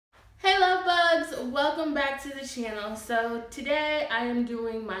welcome back to the channel. So today I am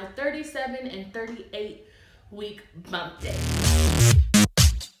doing my 37 and 38 week bump day.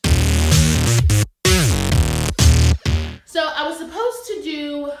 So I was supposed to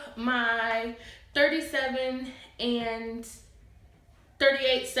do my 37 and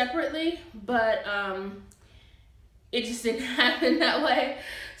 38 separately, but it just didn't happen that way.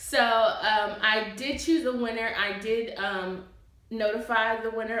 So I did choose a winner. I did notify the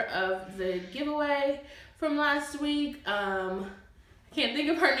winner of the giveaway from last week. I can't think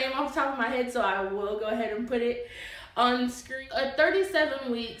of her name off the top of my head, so I will go ahead and put it on screen. At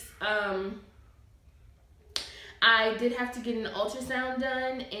 37 weeks, I did have to get an ultrasound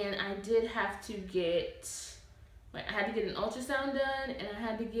done, and I did have to get, I had to get an ultrasound done, and I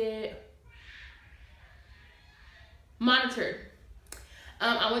had to get monitored.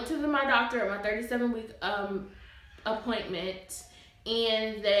 I went to my doctor at my 37-week appointment,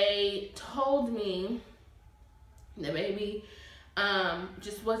 and they told me the baby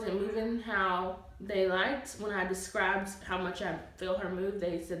just wasn't moving how they liked. When I described how much I feel her move,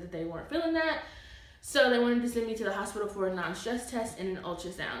 they said that they weren't feeling that. So they wanted to send me to the hospital for a non-stress test and an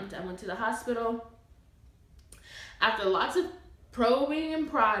ultrasound. I went to the hospital. After lots of probing and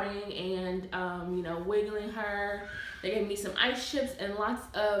prodding and, you know, wiggling her, they gave me some ice chips and lots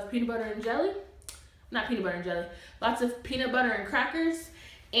of peanut butter and jelly. Not peanut butter and jelly. Lots of peanut butter and crackers.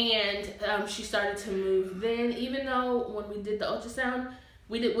 And she started to move then. Even though when we did the ultrasound,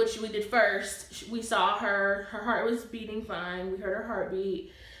 we did first. We saw her heart was beating fine. We heard her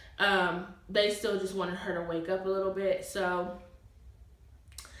heartbeat. They still just wanted her to wake up a little bit. So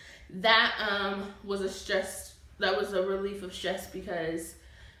that was a stress. That was a relief of stress because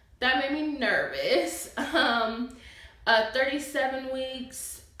that made me nervous. 37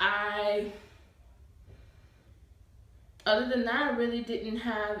 weeks, other than that, I really didn't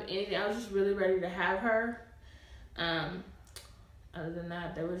have anything. I was just really ready to have her. Other than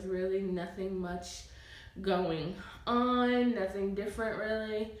that, there was really nothing much going on, nothing different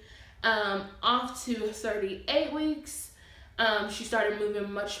really. Off to 38 weeks, she started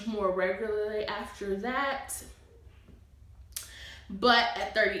moving much more regularly after that. But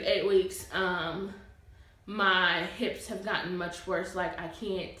at 38 weeks, my hips have gotten much worse. Like, I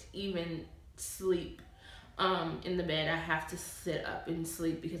can't even sleep in the bed. I have to sit up and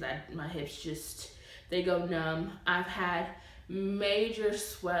sleep because my hips just, they go numb. I've had major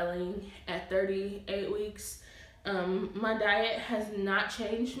swelling at 38 weeks. My diet has not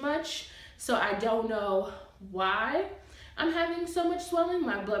changed much, so I don't know why I'm having so much swelling.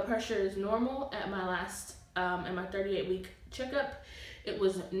 My blood pressure is normal. At my last, at my 38-week checkup, it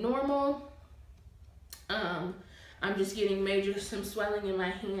was normal. I'm just getting some swelling in my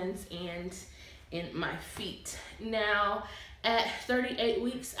hands and in my feet. Now, at 38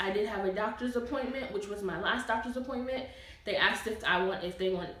 weeks, I did have a doctor's appointment, which was my last doctor's appointment. They asked if they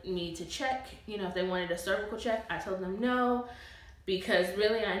want me to check, you know, if they wanted a cervical check. I told them no, because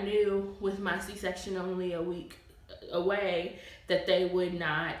really I knew with my C-section only a week away that they would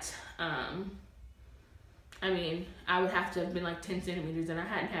not, I mean, I would have to have been like 10 centimeters, and I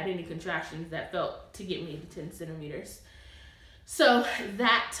hadn't had any contractions that felt to get me to 10 centimeters. So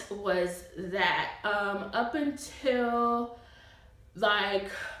that was that. Up until like,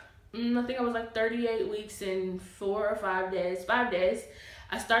 I think I was like 38 weeks and 4 or 5 days,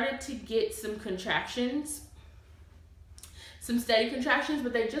 I started to get some contractions, some steady contractions,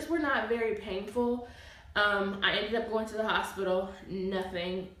 but they just were not very painful. I ended up going to the hospital,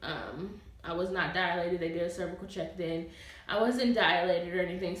 nothing. I was not dilated. They did a cervical check then. I wasn't dilated or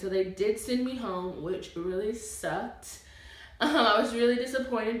anything, so they did send me home, which really sucked. I was really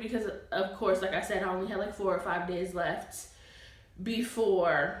disappointed because, of course, like I said, I only had like 4 or 5 days left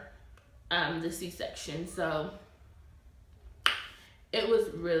before the C-section, so it was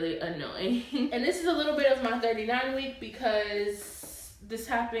really annoying. And this is a little bit of my 39 week because this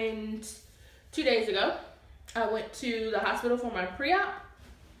happened 2 days ago. I went to the hospital for my pre-op.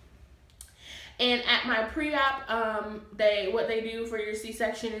 And at my pre-op, what they do for your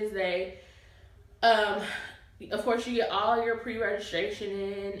C-section is they, of course, you get all your pre-registration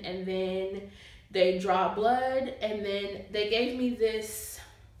in, and then they draw blood, and then they gave me this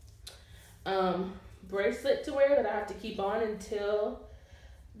bracelet to wear that I have to keep on until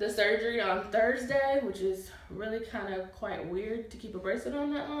the surgery on Thursday, which is really kind of quite weird to keep a bracelet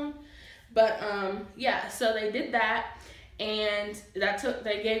on that long. But yeah, so they did that. And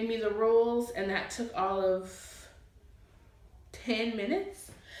they gave me the rules, and that took all of 10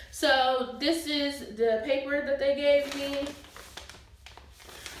 minutes. So this is the paper that they gave me.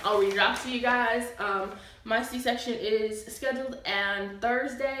 I'll read it off to you guys. My C-section is scheduled on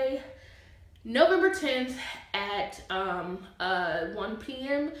Thursday November 10th at 1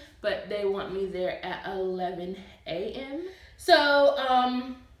 p.m., but they want me there at 11 a.m. So,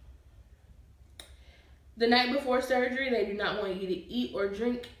 the night before surgery, they do not want you to eat or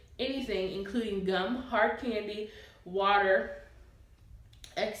drink anything, including gum, hard candy, water,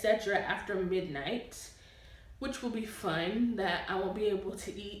 etc. after midnight, which will be fun, that I won't be able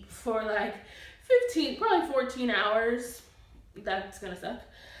to eat for like 15, probably 14 hours. That's gonna suck.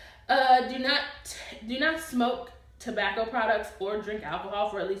 Do not smoke tobacco products or drink alcohol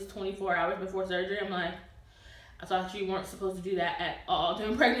for at least 24 hours before surgery. I'm like, I thought you weren't supposed to do that at all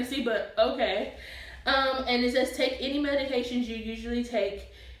during pregnancy, but okay. And it says take any medications you usually take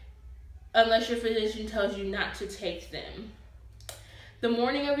unless your physician tells you not to take them. The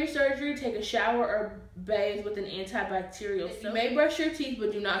morning of your surgery, take a shower or bathe with an antibacterial soap. You may brush your teeth,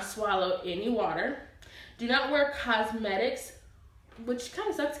 but do not swallow any water. Do not wear cosmetics, which kind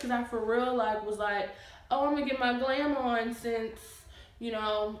of sucks because I for real was like, oh, I'm gonna get my glam on since, you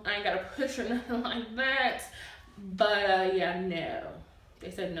know, I ain't got to push or nothing like that. But yeah, no.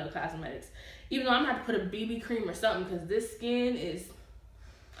 They said no cosmetics. Even though I'm gonna have to put a BB cream or something because this skin is,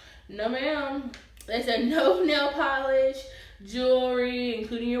 no ma'am. They said no nail polish, jewelry,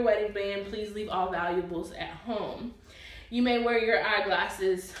 including your wedding band. Please leave all valuables at home. You may wear your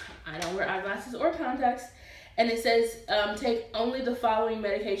eyeglasses. I don't wear eyeglasses or contacts. And it says take only the following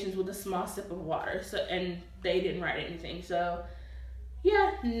medications with a small sip of water. So, and they didn't write anything. So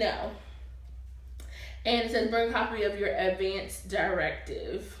yeah, no. And it says bring a copy of your advance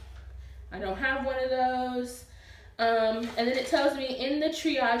directive. I don't have one of those. And then it tells me in the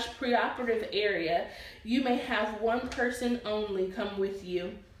triage preoperative area, you may have one person only come with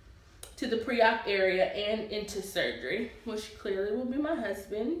you to the pre-op area and into surgery, which clearly will be my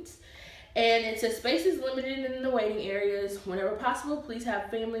husband. And it says space is limited in the waiting areas. Whenever possible, please have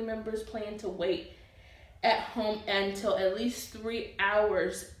family members plan to wait at home until at least 3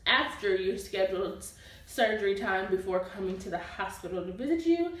 hours after your scheduled surgery time before coming to the hospital to visit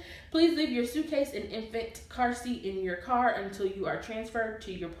you. Please leave your suitcase and infant car seat in your car until you are transferred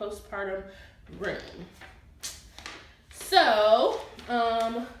to your postpartum room. So,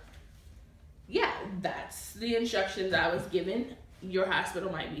 yeah, that's the instructions I was given. Your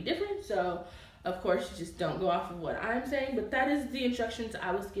hospital might be different, so of course you just don't go off of what I'm saying, but that is the instructions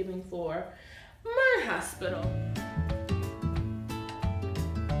I was given for my hospital.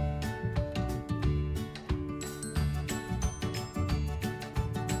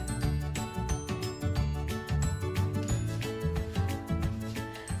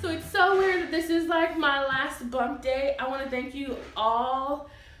 So it's so weird that this is like my last bump day. I want to thank you all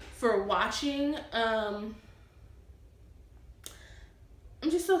for watching. I'm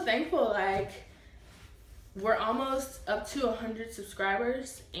just so thankful. Like, we're almost up to 100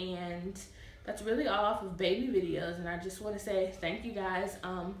 subscribers, and that's really all off of baby videos. And I just want to say thank you guys.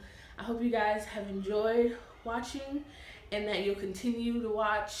 I hope you guys have enjoyed watching, and that you'll continue to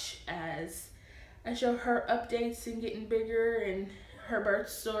watch as I show her updates and getting bigger and her birth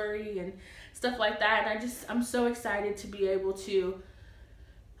story and stuff like that. And I'm so excited to be able to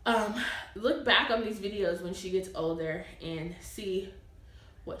look back on these videos when she gets older and see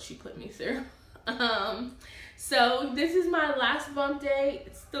what she put me through. So this is my last bump day.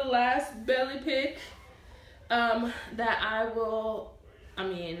 It's the last belly pic that I'll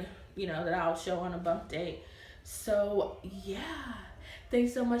show on a bump date. So yeah,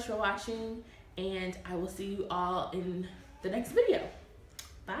 thanks so much for watching, and I will see you all in the next video.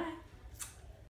 Bye.